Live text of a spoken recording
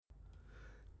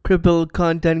Cripple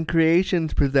Content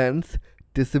Creations presents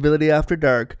Disability After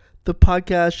Dark, the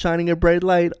podcast shining a bright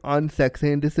light on sex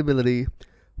and disability,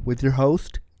 with your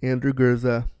host, Andrew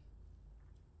Gurza.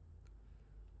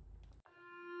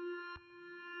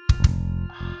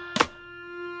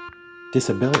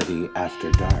 Disability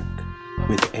After Dark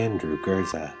with Andrew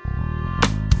Gurza,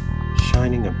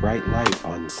 shining a bright light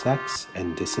on sex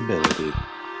and disability.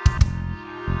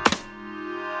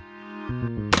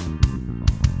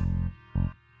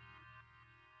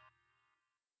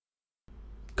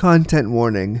 Content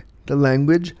warning. The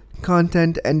language,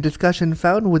 content, and discussion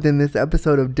found within this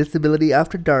episode of Disability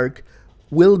After Dark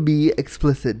will be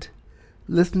explicit.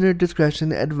 Listener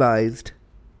discretion advised.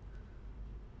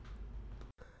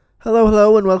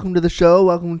 Hello, and welcome to the show.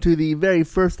 Welcome to the very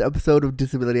first episode of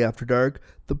Disability After Dark,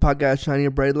 the podcast shining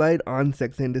a bright light on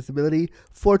sex and disability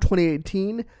for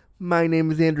 2018. My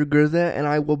name is Andrew Gurza, and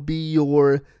I will be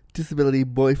your disability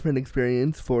boyfriend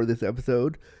experience for this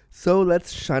episode. So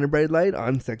let's shine a bright light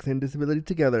on sex and disability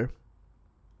together.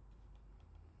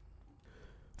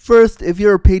 First, if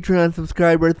you're a Patreon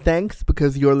subscriber, thanks,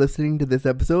 because you're listening to this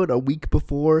episode a week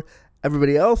before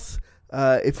everybody else.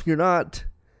 If you're not,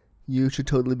 you should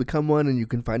totally become one, and you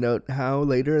can find out how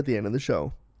later at the end of the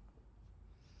show.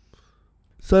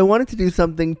 So I wanted to do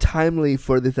something timely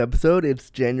for this episode. It's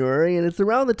January, and it's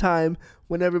around the time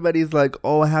when everybody's like,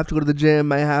 oh, I have to go to the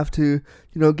gym. I have to,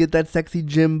 get that sexy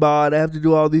gym bod. I have to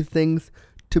do all these things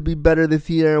to be better this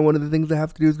year. And one of the things I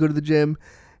have to do is go to the gym.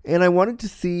 And I wanted to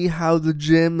see how the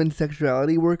gym and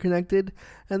sexuality were connected.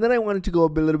 And then I wanted to go a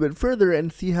little bit further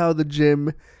and see how the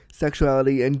gym,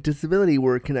 sexuality, and disability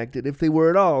were connected, if they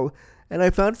were at all. And I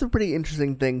found some pretty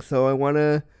interesting things, so I want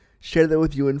to share that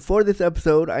with you. And for this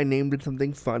episode, I named it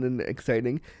something fun and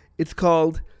exciting. It's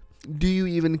called Do You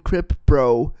Even Crip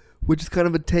Bro, which is kind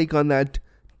of a take on that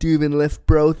Do You Even Lift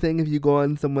Bro thing. If you go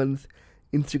on someone's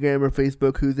Instagram or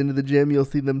Facebook who's into the gym, you'll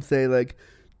see them say, like,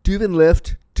 do you even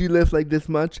lift? Do you lift like this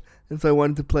much? And so I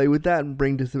wanted to play with that and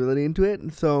bring disability into it.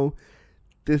 And so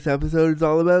this episode is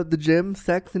all about the gym,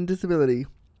 sex, and disability.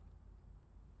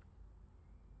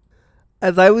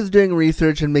 As I was doing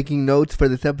research and making notes for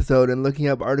this episode and looking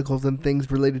up articles and things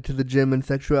related to the gym and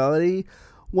sexuality,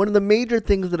 one of the major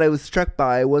things that I was struck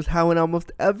by was how in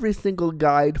almost every single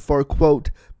guide for,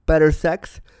 quote, better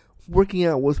sex, working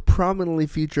out was prominently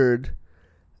featured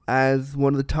as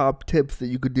one of the top tips that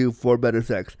you could do for better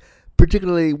sex,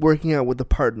 particularly working out with a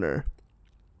partner.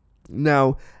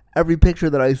 Now, every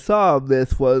picture that I saw of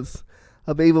this was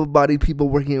of able-bodied people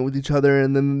working out with each other,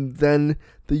 and then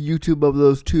the YouTube of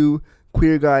those two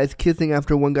queer guys kissing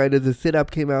after one guy does a sit-up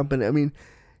came up, and I mean,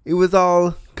 it was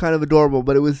all kind of adorable,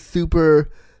 but it was super,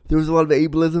 there was a lot of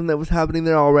ableism that was happening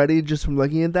there already just from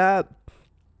looking at that.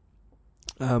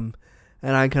 And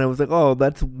I kind of was like, oh,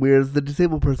 where's the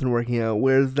disabled person working out?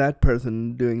 Where's that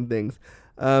person doing things?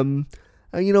 And,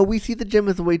 we see the gym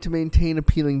as a way to maintain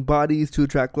appealing bodies, to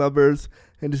attract lovers,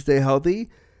 and to stay healthy.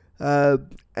 And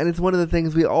it's one of the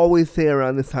things we always say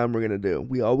around this time we're going to do.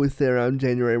 We always say around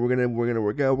January, we're going to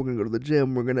work out, we're going to go to the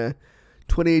gym,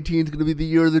 2018 is going to be the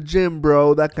year of the gym,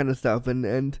 bro, that kind of stuff.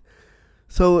 And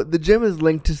so the gym is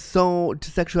linked to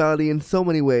sexuality in so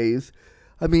many ways.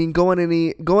 I mean, go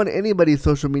on anybody's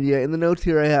social media. In the notes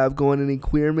here I have, go on any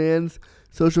queer man's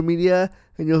social media,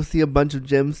 and you'll see a bunch of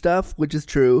gym stuff, which is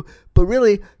true. But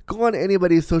really, go on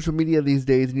anybody's social media these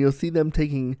days, and you'll see them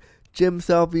taking gym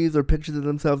selfies or pictures of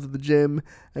themselves at the gym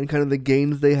and kind of the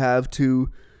gains they have to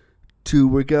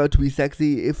work out, to be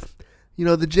sexy. If,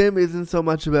 the gym isn't so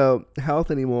much about health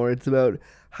anymore, it's about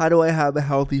how do I have a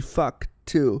healthy fuck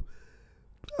too.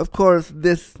 Of course,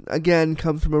 this, again,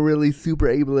 comes from a really super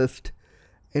ableist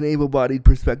and able-bodied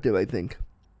perspective, I think.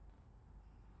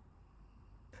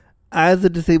 As a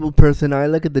disabled person, I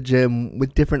look at the gym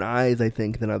with different eyes, I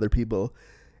think, than other people.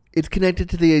 It's connected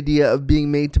to the idea of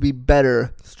being made to be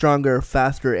better, stronger,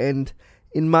 faster, and,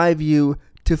 in my view,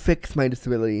 to fix my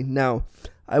disability. Now,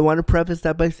 I want to preface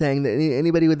that by saying that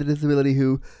anybody with a disability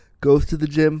who goes to the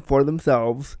gym for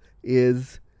themselves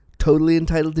is totally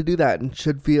entitled to do that and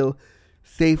should feel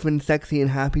safe and sexy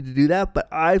and happy to do that, but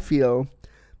I feel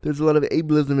there's a lot of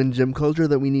ableism in gym culture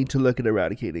that we need to look at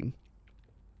eradicating.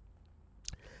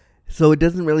 So it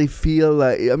doesn't really feel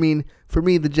like, for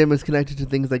me, the gym is connected to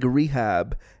things like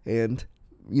rehab and,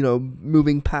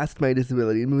 moving past my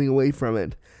disability and moving away from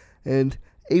it, and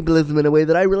ableism in a way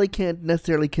that I really can't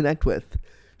necessarily connect with.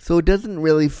 So it doesn't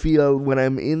really feel, when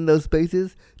I'm in those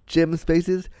spaces, gym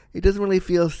spaces, it doesn't really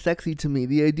feel sexy to me.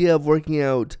 The idea of working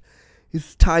out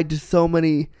is tied to so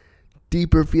many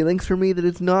deeper feelings for me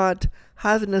that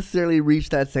hasn't necessarily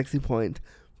reached that sexy point.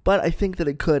 But I think that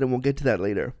it could, and we'll get to that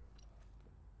later.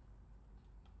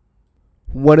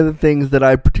 one of the things that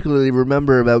I particularly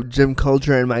remember about gym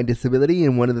culture and my disability,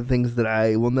 and one of the things that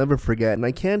I will never forget, and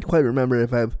I can't quite remember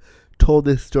if I've told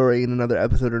this story in another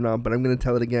episode or not, but I'm going to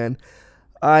tell it again.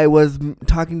 I was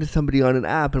talking to somebody on an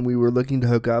app, and we were looking to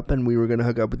hook up, and we were going to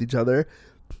hook up with each other,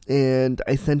 and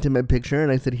I sent him a picture,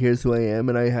 and I said, here's who I am,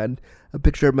 and I had a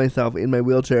picture of myself in my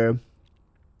wheelchair,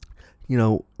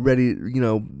 ready,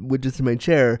 with just in my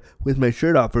chair with my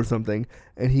shirt off or something,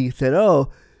 and he said,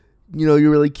 oh,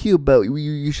 you're really cute, but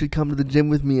you should come to the gym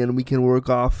with me and we can work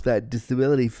off that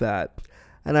disability fat.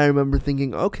 And I remember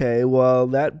thinking, okay, well,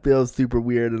 that feels super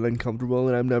weird and uncomfortable,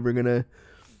 and I'm never going to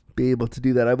be able to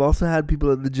do that. I've also had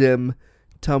people at the gym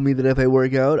tell me that if I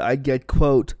work out, I get,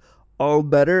 quote, all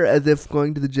better, as if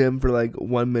going to the gym for like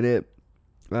 1 minute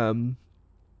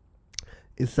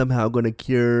is somehow going to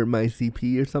cure my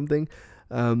CP or something.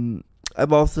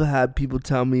 I've also had people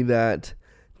tell me that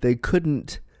they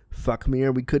couldn't fuck me,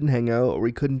 or we couldn't hang out, or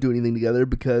we couldn't do anything together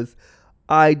because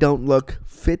I don't look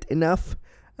fit enough.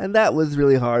 And that was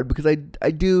really hard because I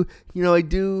do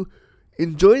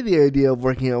enjoy the idea of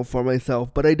working out for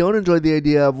myself, but I don't enjoy the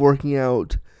idea of working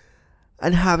out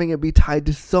and having it be tied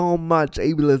to so much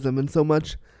ableism and so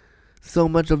much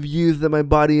of views that my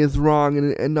body is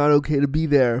wrong and not okay to be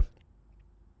there.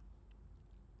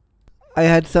 I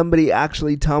had somebody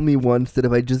actually tell me once that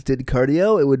if I just did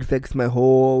cardio, it would fix my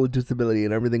whole disability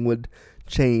and everything would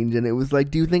change. And it was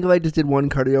like, do you think if I just did one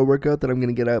cardio workout that I'm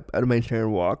going to get up out of my chair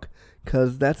and walk?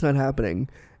 Because that's not happening.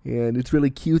 And it's really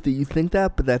cute that you think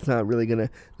that, but that's not really going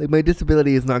to, my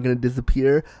disability is not going to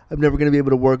disappear. I'm never going to be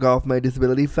able to work off my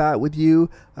disability fat with you.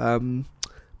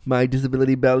 My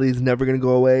disability belly is never going to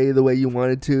go away the way you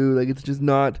want it to. It's just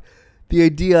not, the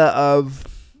idea of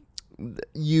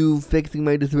you fixing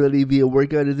my disability via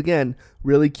workout is, again,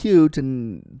 really cute,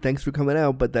 and thanks for coming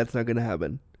out, but that's not going to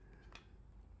happen.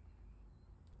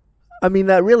 I mean,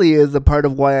 that really is a part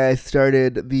of why I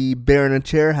started the Bear in a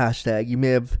Chair hashtag. You may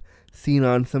have seen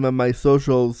on some of my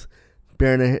socials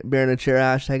Bear in a Chair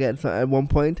hashtag at one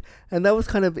point, and that was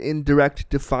kind of in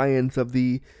direct defiance of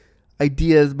the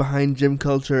ideas behind gym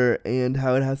culture and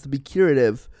how it has to be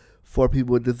curative for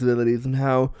people with disabilities, and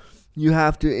how you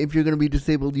have to, if you're going to be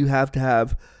disabled, you have to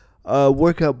have a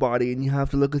workout body and you have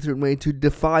to look a certain way to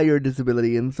defy your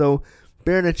disability. And so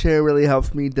Bear in a Chair really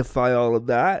helps me defy all of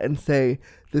that and say,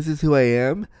 this is who I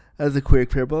am as a queer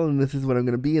cripple, and this is what I'm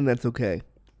going to be, and that's okay.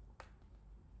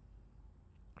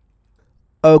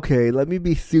 Okay, let me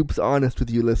be soups honest with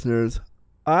you listeners.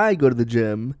 I go to the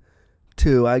gym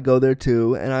too. I go there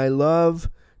too, and I love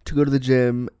to go to the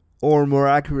gym, or more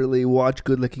accurately, watch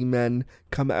good-looking men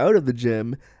come out of the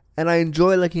gym. And I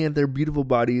enjoy looking at their beautiful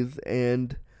bodies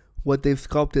and what they've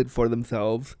sculpted for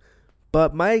themselves.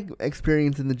 But my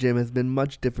experience in the gym has been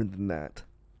much different than that.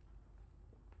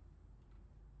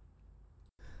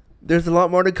 There's a lot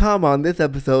more to come on this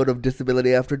episode of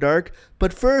Disability After Dark.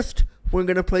 But first, we're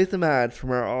going to play some ads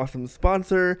from our awesome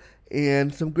sponsor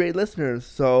and some great listeners.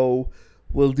 So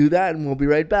we'll do that, and we'll be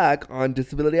right back on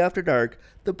Disability After Dark,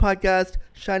 the podcast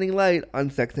shining light on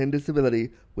sex and disability,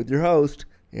 with your host,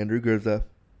 Andrew Gurza.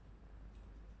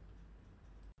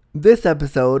 This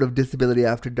episode of Disability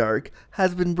After Dark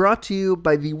has been brought to you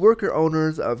by the worker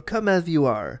owners of Come As You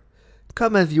Are.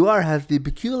 Come As You Are has the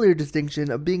peculiar distinction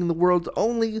of being the world's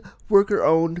only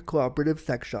worker-owned cooperative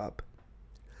sex shop.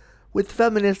 With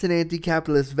feminist and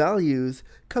anti-capitalist values,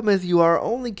 Come As You Are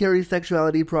only carries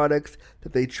sexuality products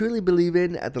that they truly believe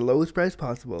in at the lowest price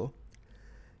possible.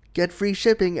 Get free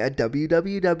shipping at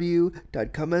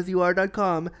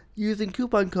www.comeasyouare.com using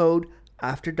coupon code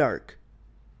AFTERDARK.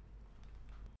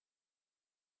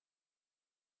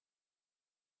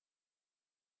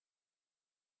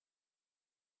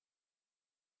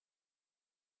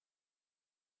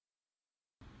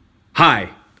 Hi,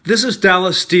 this is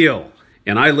Dallas Steele,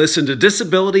 and I listen to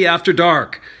Disability After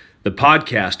Dark, the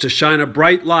podcast to shine a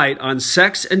bright light on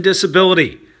sex and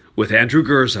disability with Andrew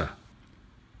Gurza.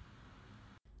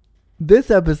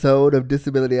 This episode of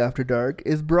Disability After Dark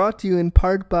is brought to you in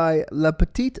part by La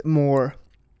Petite More.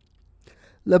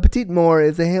 La Petite More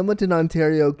is a Hamilton,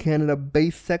 Ontario,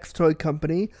 Canada-based sex toy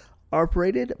company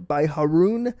operated by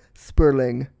Haroon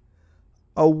Sperling.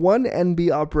 A 1NB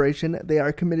operation, they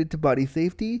are committed to body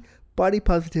safety, body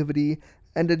positivity,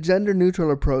 and a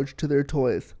gender-neutral approach to their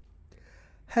toys.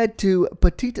 Head to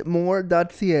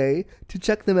petitemore.ca to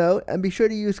check them out, and be sure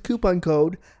to use coupon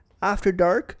code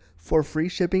AFTERDARK for free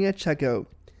shipping at checkout.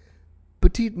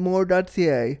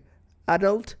 petitemore.ca.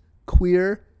 Adult,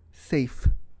 queer, safe.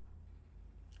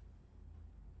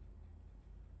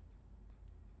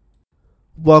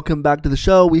 Welcome back to the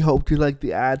show. We hope you like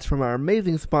the ads from our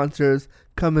amazing sponsors,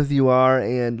 Come As You Are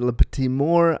and Le Petit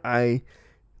More. I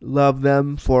love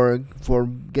them for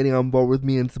getting on board with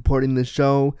me and supporting the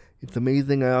show. It's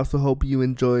amazing. I also hope you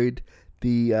enjoyed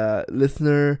the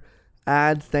listener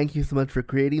ads. Thank you so much for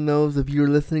creating those. If you're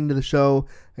listening to the show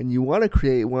and you want to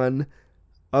create one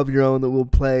of your own that will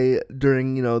play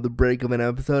during, the break of an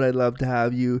episode, I'd love to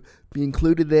have you be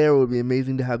included there. It would be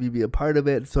amazing to have you be a part of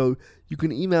it. So you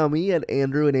can email me at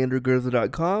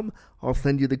andrew@andrewgurza.com. I'll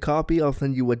send you the copy. I'll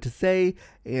send you what to say,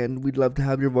 and we'd love to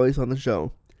have your voice on the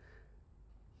show.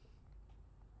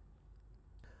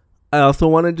 I also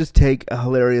want to just take a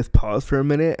hilarious pause for a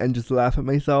minute and just laugh at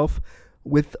myself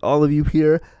with all of you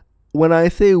here. When I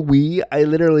say we, I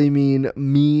literally mean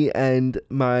me and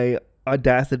my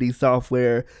Audacity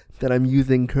software that I'm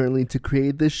using currently to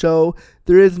create this show.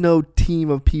 There is no team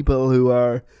of people who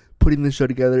are putting the show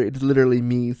together. It's literally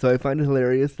me. So I find it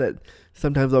hilarious that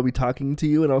sometimes I'll be talking to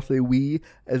you and I'll say we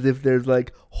as if there's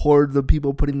like hordes of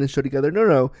people putting this show together.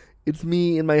 No. It's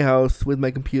me in my house with my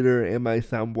computer and my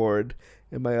soundboard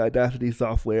and my Audacity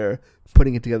software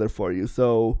putting it together for you.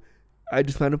 So I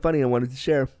just found it funny. I wanted to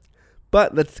share.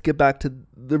 But let's get back to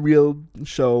the real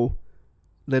show.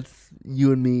 That's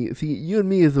you and me. See, you and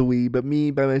me is a we, but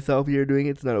me by myself here doing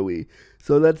it's not a we.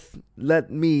 So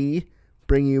let me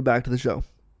bring you back to the show.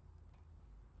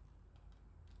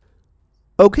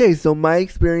 Okay, so my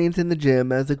experience in the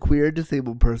gym as a queer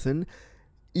disabled person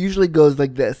usually goes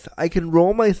like this. I can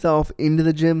roll myself into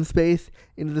the gym space,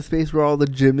 into the space where all the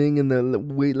gymming and the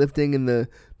weightlifting and the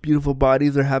beautiful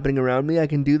bodies are happening around me. I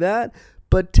can do that,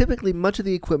 but typically much of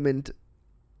the equipment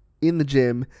in the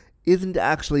gym isn't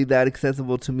actually that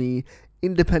accessible to me,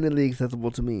 independently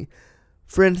accessible to me.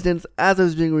 For instance, as I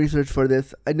was doing research for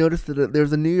this, I noticed that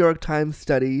there's a New York Times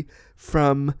study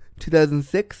from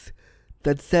 2006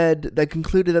 that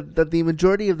concluded that the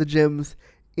majority of the gyms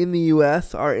in the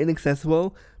U.S. are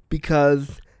inaccessible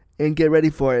because, and get ready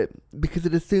for it, because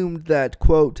it assumed that,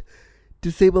 quote,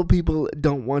 disabled people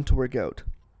don't want to work out.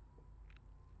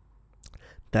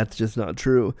 That's just not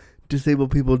true.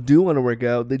 Disabled people do want to work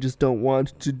out, they just don't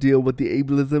want to deal with the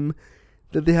ableism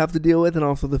that they have to deal with, and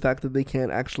also the fact that they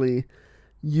can't actually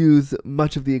use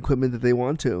much of the equipment that they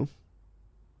want to.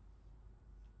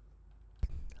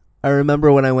 I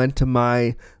remember when I went to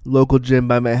my local gym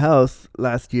by my house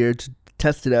last year to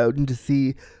test it out and to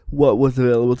see what was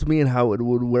available to me and how it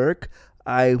would work.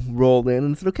 I rolled in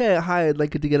and said, okay, hi, I'd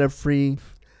like to get a free,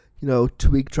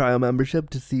 2-week trial membership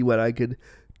to see what I could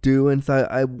do. And so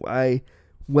I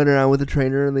went around with a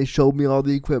trainer and they showed me all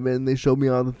the equipment and they showed me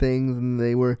all the things and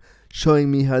they were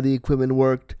showing me how the equipment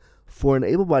worked for an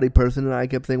able-bodied person. And I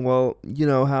kept saying, well,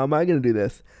 how am I going to do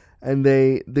this? And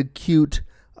the cute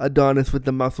Adonis with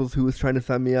the muscles who was trying to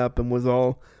sign me up and was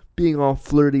being all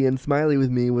flirty and smiley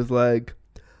with me was like,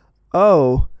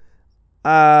 I'm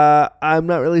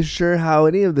not really sure how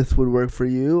any of this would work for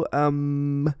you.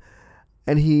 And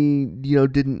he,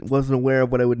 wasn't aware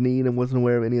of what I would need and wasn't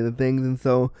aware of any of the things. And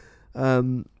so,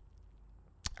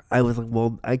 I was like,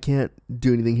 well, I can't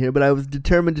do anything here, but I was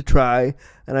determined to try,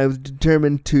 and I was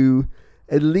determined to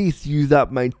at least use up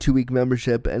my 2-week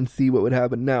membership and see what would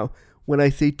happen. Now, when I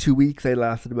say 2 weeks, I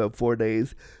lasted about 4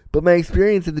 days, but my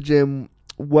experience at the gym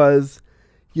was,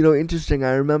 interesting.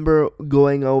 I remember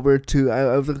going over to,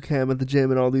 I was like, okay, I'm at the gym,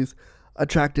 and all these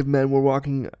attractive men were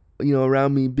walking,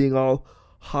 around me being all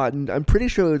hot, and I'm pretty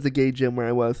sure it was a gay gym where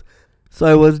I was. So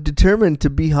I was determined to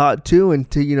be hot too, and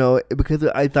to, because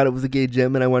I thought it was a gay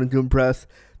gym and I wanted to impress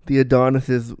the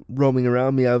Adonises roaming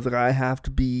around me, I was like,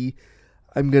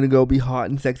 I'm going to go be hot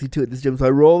and sexy too at this gym. So I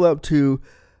rolled up to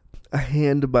a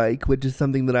hand bike, which is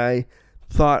something that I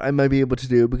thought I might be able to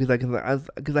do because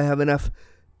I have enough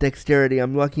dexterity.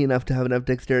 I'm lucky enough to have enough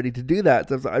dexterity to do that.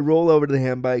 So I roll over to the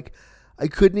hand bike. I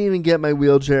couldn't even get my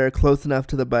wheelchair close enough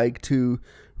to the bike to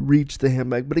reach the hand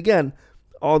bike. But again,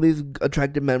 all these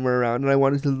attractive men were around, and I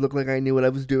wanted to look like I knew what I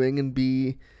was doing and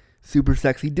be super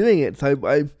sexy doing it. So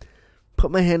I put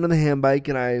my hand on the hand bike,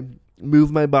 and I move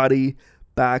my body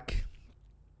back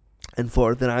and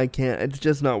forth, and it's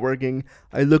just not working.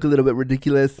 I look a little bit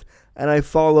ridiculous, and I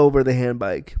fall over the hand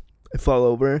bike. I fall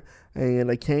over, and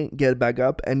I can't get back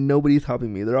up, and nobody's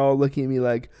helping me. They're all looking at me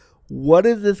like, what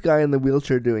is this guy in the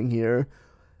wheelchair doing here?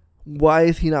 Why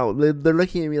is he not? They're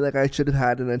looking at me like I should have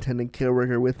had an attendant care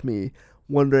worker with me,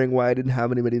 wondering why I didn't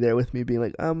have anybody there with me, being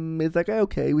like, is that guy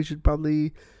okay? We should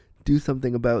probably do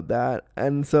something about that.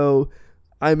 And so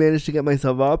I managed to get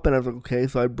myself up, and I was like, okay.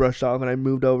 So I brushed off, and I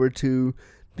moved over to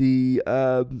the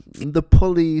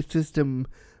pulley system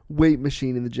weight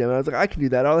machine in the gym. And I was like, I can do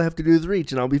that. All I have to do is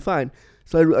reach, and I'll be fine.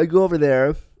 So I go over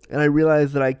there, and I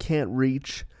realize that I can't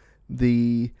reach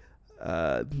the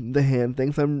hand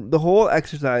thing. So the whole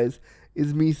exercise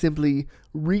is me simply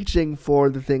reaching for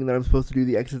the thing that I'm supposed to do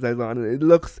the exercise on. And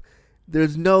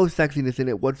there's no sexiness in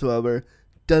it whatsoever.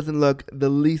 Doesn't look the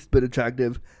least bit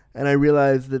attractive. And I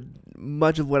realized that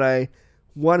much of what I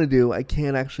want to do, I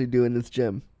can't actually do in this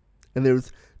gym. And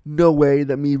there's no way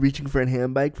that me reaching for a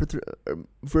hand bike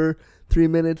for 3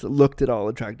 minutes looked at all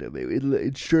attractive.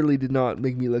 It surely did not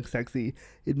make me look sexy.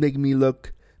 It made me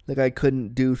look like I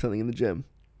couldn't do something in the gym.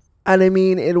 And I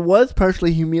mean, it was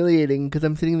partially humiliating because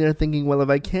I'm sitting there thinking, well, if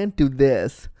I can't do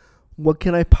this, what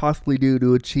can I possibly do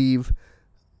to achieve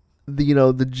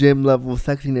the gym level of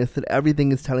sexiness that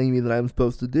everything is telling me that I'm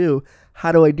supposed to do?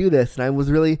 How do I do this? And I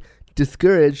was really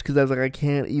discouraged because I was like, I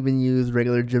can't even use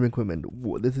regular gym equipment.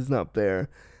 This is not fair.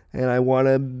 And I want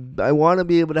to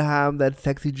be able to have that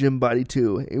sexy gym body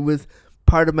too. It was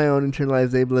part of my own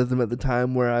internalized ableism at the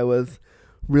time, where I was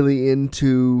really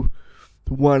into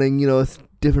wanting, a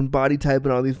different body type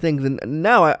and all these things. And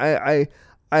now I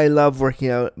love working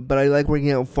out, but I like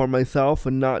working out for myself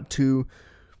and not to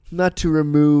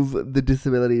remove the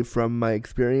disability from my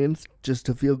experience, just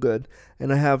to feel good.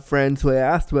 And I have friends who I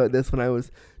asked about this when I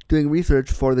was doing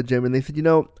research for the gym, and they said,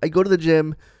 I go to the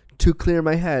gym to clear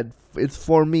my head. It's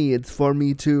for me. It's for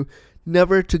me to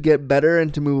never to get better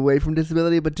and to move away from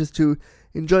disability, but just to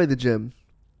enjoy the gym.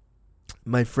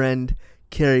 My friend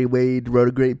Carrie Wade wrote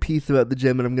a great piece about the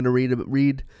gym, and I'm going to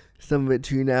read some of it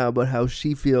to you now about how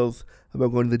she feels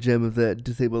about going to the gym as a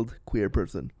disabled queer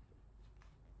person.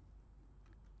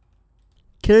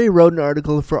 Carrie wrote an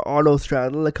article for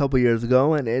Autostraddle a couple years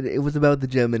ago, and it was about the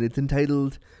gym, and it's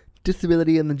entitled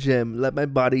 "Disability in the Gym, Let My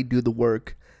Body Do the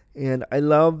Work." And I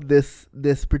love this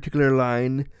particular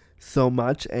line so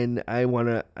much, and I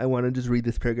wanna just read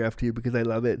this paragraph to you because I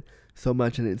love it so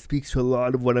much, and it speaks to a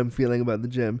lot of what I'm feeling about the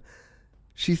gym.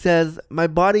 She says, "My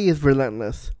body is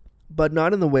relentless, but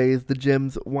not in the ways the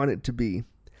gyms want it to be.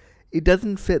 It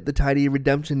doesn't fit the tidy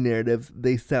redemption narratives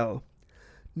they sell.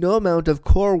 No amount of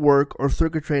core work or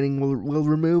circuit training will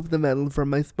remove the metal from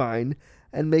my spine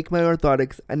and make my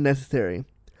orthotics unnecessary.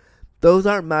 Those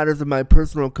aren't matters of my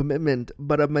personal commitment,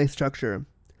 but of my structure.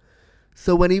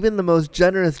 So when even the most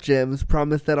generous gyms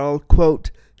promise that I'll,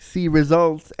 quote, see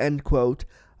results, end quote,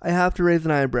 I have to raise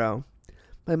an eyebrow.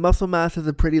 My muscle mass has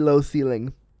a pretty low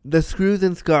ceiling. The screws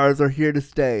and scars are here to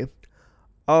stay.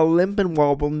 I'll limp and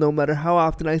wobble no matter how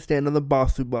often I stand on the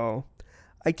Bosu ball.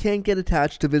 I can't get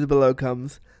attached to visible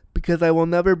outcomes because I will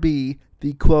never be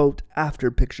the, quote, after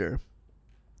picture."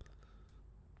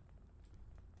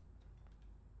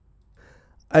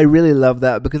 I really love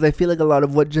that because I feel like a lot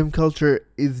of what gym culture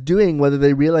is doing, whether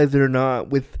they realize it or not,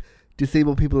 with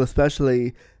disabled people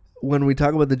especially, when we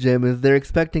talk about the gym, is they're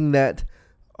expecting that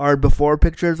our before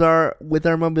pictures are with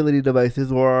our mobility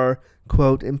devices or our,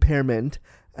 quote, impairment,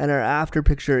 and our after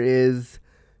picture is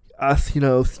us,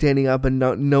 standing up and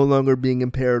no longer being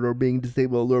impaired or being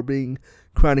disabled or being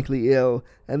chronically ill.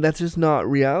 And that's just not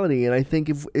reality. And I think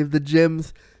if the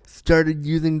gyms started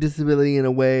using disability in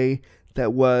a way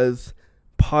that was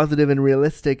positive and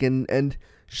realistic and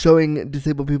showing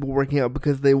disabled people working out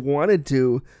because they wanted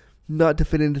to, not to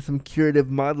fit into some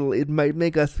curative model, it might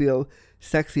make us feel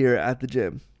sexier at the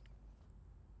gym.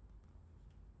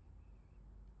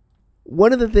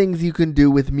 One of the things you can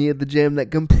do with me at the gym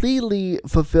that completely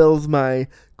fulfills my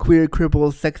queer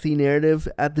cripple sexy narrative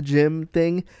at the gym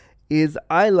thing is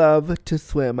I love to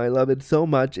swim. I love it so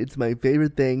much. It's my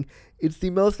favorite thing. It's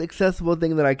the most accessible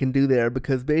thing that I can do there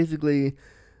because basically,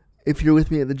 if you're with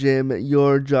me at the gym,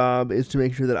 your job is to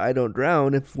make sure that I don't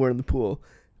drown if we're in the pool,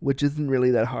 which isn't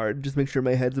really that hard. Just make sure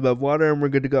my head's above water and we're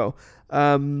good to go.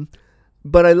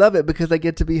 But I love it because I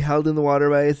get to be held in the water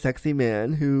by a sexy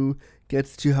man who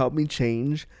gets to help me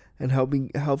change and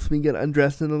helps me get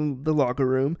undressed in the locker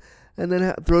room, and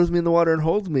then throws me in the water and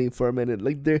holds me for a minute.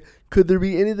 Like, could there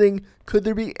be anything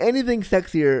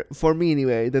sexier for me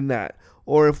anyway than that?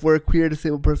 Or if we're a queer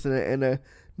disabled person and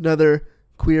another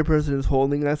queer person is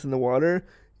holding us in the water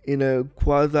in a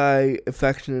quasi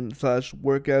affectionate /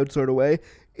 workout sort of way,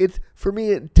 for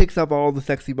me it ticks up all the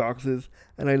sexy boxes,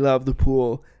 and I love the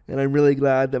pool, and I'm really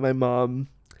glad that my mom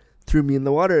threw me in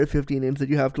the water at 15 and said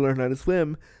you have to learn how to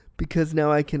swim, because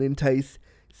now I can entice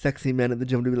sexy men at the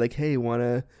gym to be like, hey, want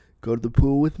to go to the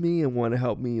pool with me and want to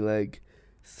help me like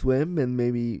swim, and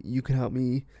maybe you can help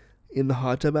me in the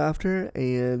hot tub after,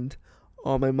 and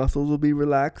all my muscles will be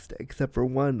relaxed except for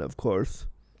one, of course.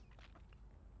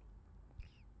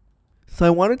 So I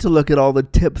wanted to look at all the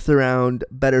tips around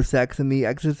better sex and the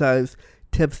exercise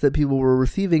tips that people were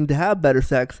receiving to have better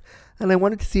sex, and I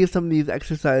wanted to see if some of these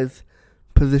exercise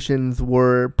positions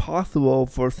were possible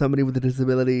for somebody with a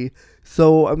disability.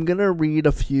 So I'm going to read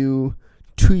a few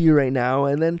to you right now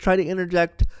and then try to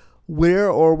interject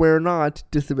where or where not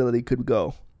disability could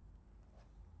go.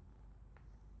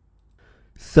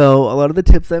 So a lot of the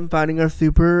tips I'm finding are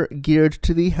super geared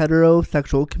to the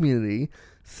heterosexual community.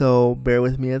 So bear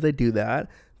with me as I do that.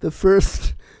 The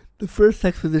first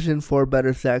sex position for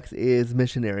better sex is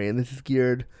missionary, and this is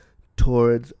geared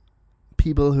towards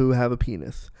people who have a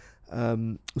penis.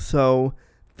 So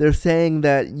they're saying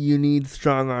that you need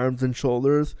strong arms and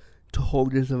shoulders to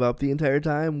hold yourself up the entire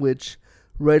time, which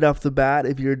right off the bat,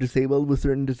 if you're disabled with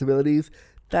certain disabilities,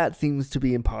 that seems to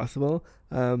be impossible.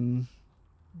 And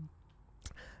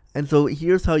so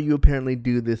here's how you apparently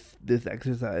do this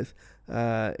exercise.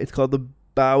 It's called the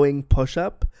bowing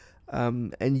push-up.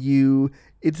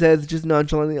 It says just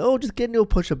nonchalantly, just get into a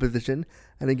push-up position.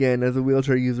 And again, as a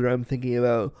wheelchair user, I'm thinking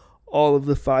about all of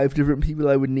the 5 different people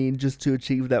I would need just to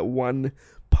achieve that one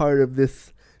part of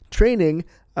this training.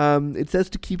 It says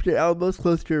to keep your elbows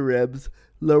close to your ribs,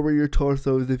 lower your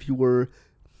torso as if you were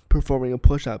performing a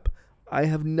push-up. I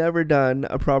have never done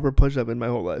a proper push-up in my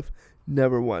whole life.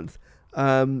 Never once.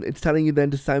 It's telling you then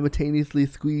to simultaneously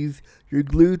squeeze your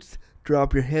glutes,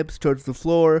 drop your hips towards the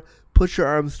floor, push your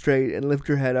arms straight, and lift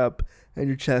your head up and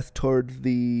your chest towards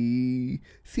the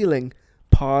ceiling.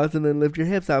 Pause and then lift your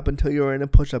hips up until you're in a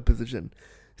push-up position.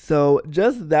 So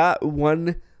just that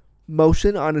one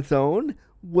motion on its own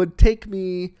would take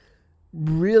me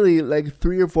really like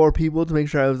 3 or 4 people to make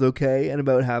sure I was okay and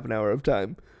about half an hour of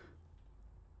time.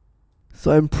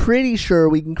 So I'm pretty sure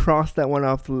we can cross that one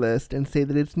off the list and say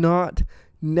that it's not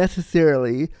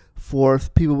necessarily for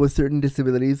people with certain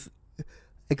disabilities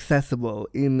accessible,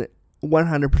 in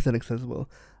 100% accessible.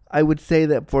 I would say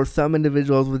that for some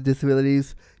individuals with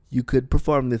disabilities, you could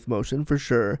perform this motion for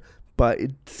sure, but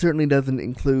it certainly doesn't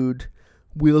include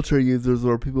wheelchair users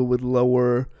or people with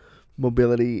lower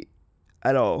mobility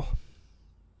at all.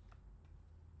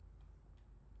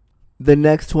 The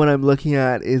next one I'm looking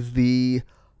at is the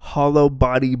hollow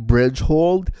body bridge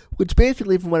hold, which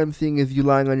basically from what I'm seeing is you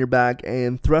lying on your back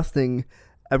and thrusting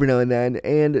every now and then.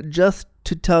 And just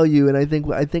to tell you, and I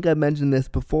think I mentioned this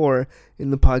before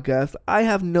in the podcast, I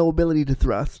have no ability to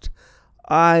thrust.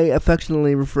 I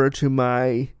affectionately refer to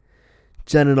my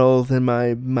genitals and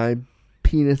my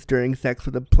penis during sex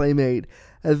with a playmate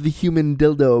as the human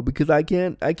dildo, because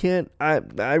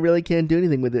I really can't do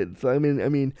anything with it. So I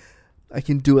mean I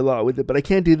can do a lot with it, but I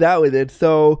can't do that with it.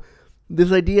 So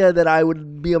this idea that I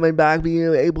would be on my back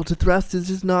being able to thrust is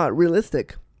just not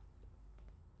realistic.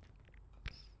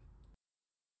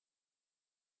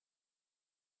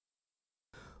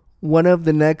 One of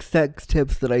the next sex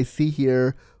tips that I see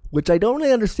here, which I don't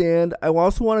really understand, I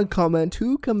also want to comment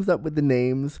who comes up with the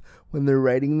names when they're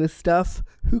writing this stuff.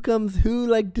 Who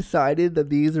decided that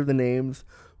these are the names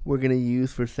we're going to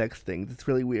use for sex things? It's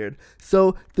really weird.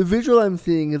 So the visual I'm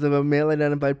seeing is of a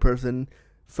male-identified person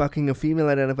fucking a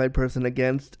female-identified person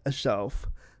against a shelf,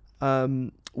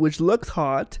 which looks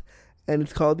hot, and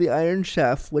it's called the Iron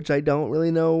Chef, which I don't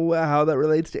really know how that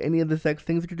relates to any of the sex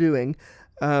things you're doing.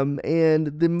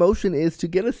 And the motion is to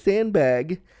get a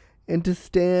sandbag and to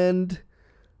stand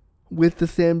with the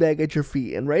sandbag at your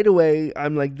feet. And right away,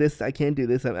 I'm like, I can't do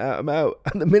this. I'm out.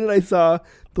 And the minute I saw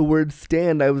the word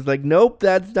stand, I was like, nope,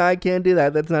 I can't do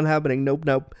that. That's not happening.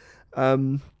 Nope.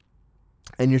 And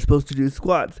you're supposed to do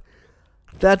squats.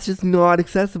 That's just not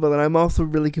accessible. And I'm also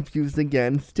really confused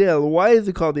again. Still, why is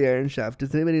it called the Iron Chef?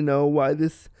 Does anybody know why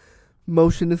this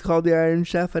motion is called the Iron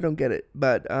Chef? I don't get it.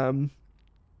 But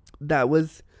that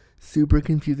was super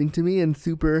confusing to me and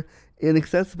super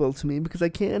inaccessible to me because I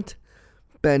can't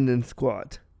bend and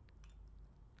squat.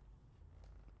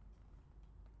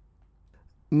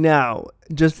 Now,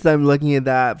 just as I'm looking at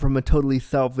that from a totally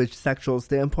selfish sexual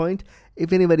standpoint,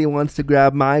 if anybody wants to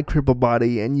grab my crippled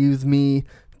body and use me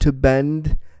to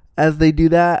bend as they do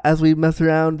that, as we mess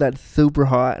around, that's super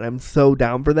hot and I'm so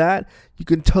down for that. You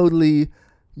can totally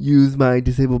use my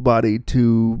disabled body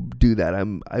to do that.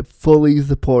 I fully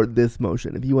support this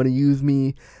motion. If you want to use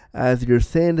me as your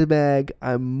sandbag,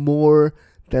 I'm more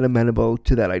than amenable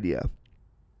to that idea.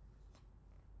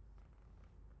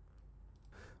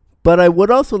 But I would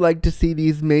also like to see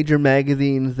these major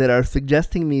magazines that are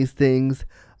suggesting these things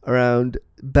around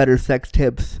better sex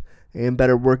tips and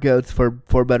better workouts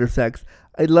for better sex.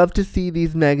 I'd love to see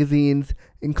these magazines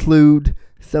include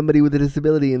somebody with a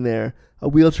disability in there, a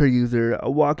wheelchair user,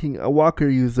 a walker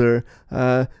user,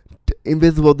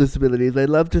 invisible disabilities. I'd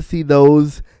love to see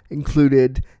those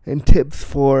included and tips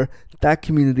for that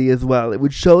community as well. It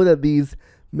would show that these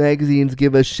magazines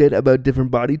give a shit about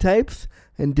different body types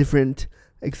and different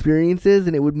experiences,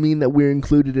 and it would mean that we're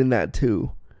included in that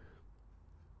too.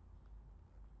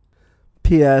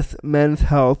 P.S. Men's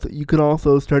Health. You can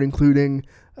also start including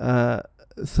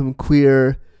some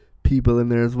queer people in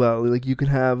there as well. Like, you can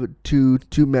have two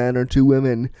men or two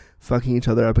women fucking each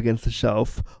other up against the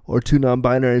shelf, or two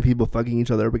non-binary people fucking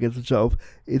each other up against the shelf.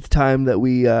 It's time that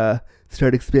we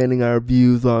start expanding our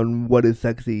views on what is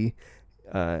sexy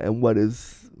and what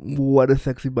a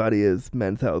sexy body is.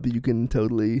 Men's Health. You can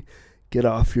totally get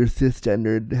off your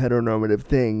cisgendered heteronormative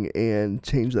thing and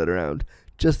change that around.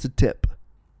 Just a tip.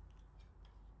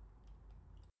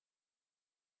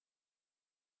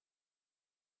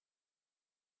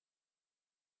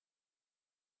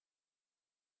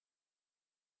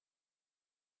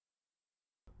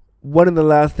 One of the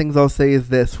last things I'll say is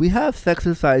this. We have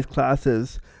sexercise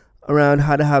classes around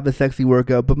how to have a sexy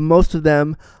workout, but most of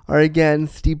them are, again,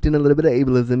 steeped in a little bit of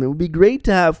ableism. It would be great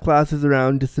to have classes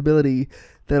around disability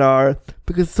that are,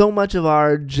 because so much of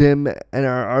our gym and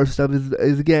our stuff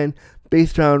is again,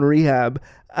 based around rehab.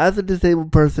 As a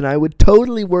disabled person, I would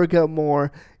totally work out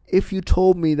more if you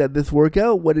told me that this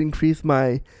workout would increase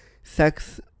my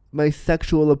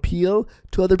sexual appeal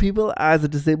to other people as a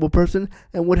disabled person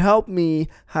and would help me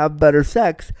have better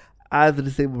sex as a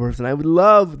disabled person. I would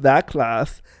love that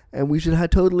class, and we should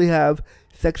totally have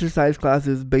sexercise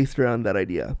classes based around that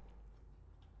idea.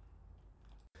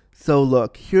 So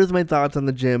look, here's my thoughts on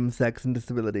the gym, sex, and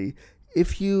disability.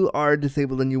 If you are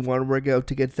disabled and you want to work out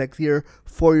to get sexier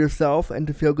for yourself and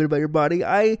to feel good about your body,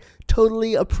 I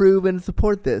totally approve and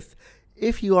support this.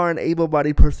 If you are an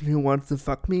able-bodied person who wants to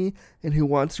fuck me and who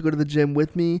wants to go to the gym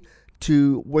with me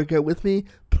to work out with me,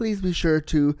 please be sure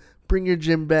to bring your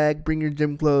gym bag, bring your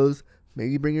gym clothes,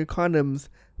 maybe bring your condoms,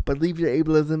 but leave your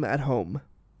ableism at home.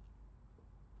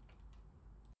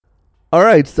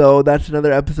 Alright, so that's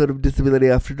another episode of Disability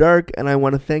After Dark, and I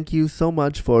want to thank you so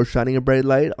much for shining a bright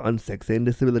light on sex and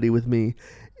disability with me.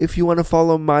 If you want to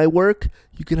follow my work,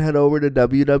 you can head over to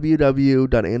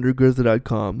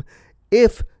www.andrewgurza.com.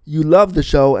 If you love the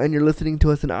show and you're listening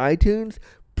to us in iTunes,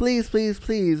 please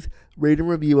rate and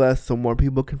review us so more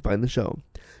people can find the show.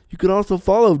 You can also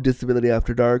follow Disability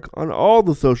After Dark on all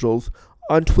the socials.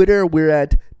 On Twitter, we're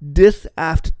at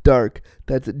DisAftDark.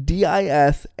 That's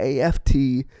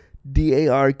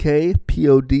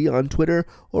DISAFTDARKPOD on Twitter.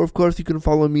 Or, of course, you can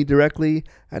follow me directly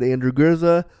at Andrew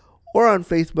Gurza, or on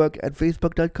Facebook at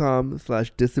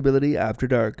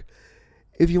facebook.com/disabilityafterdark.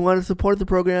 If you want to support the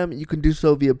program, you can do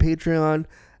so via Patreon.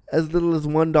 As little as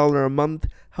 $1 a month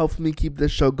helps me keep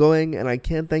this show going, and I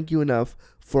can't thank you enough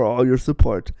for all your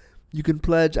support. You can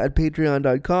pledge at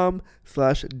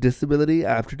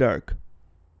patreon.com/disabilityafterdark.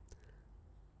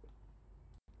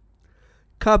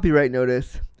 Copyright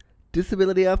notice.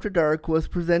 Disability After Dark was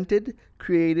presented,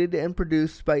 created, and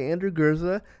produced by Andrew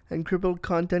Gurza and Crippled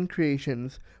Content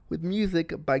Creations, with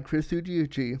music by Chris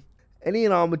Ujiuchi. Any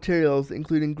and all materials,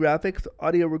 including graphics,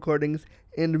 audio recordings,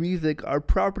 and music, are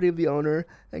property of the owner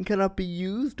and cannot be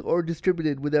used or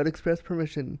distributed without express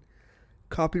permission.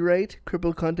 Copyright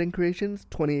Crippled Content Creations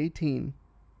 2018.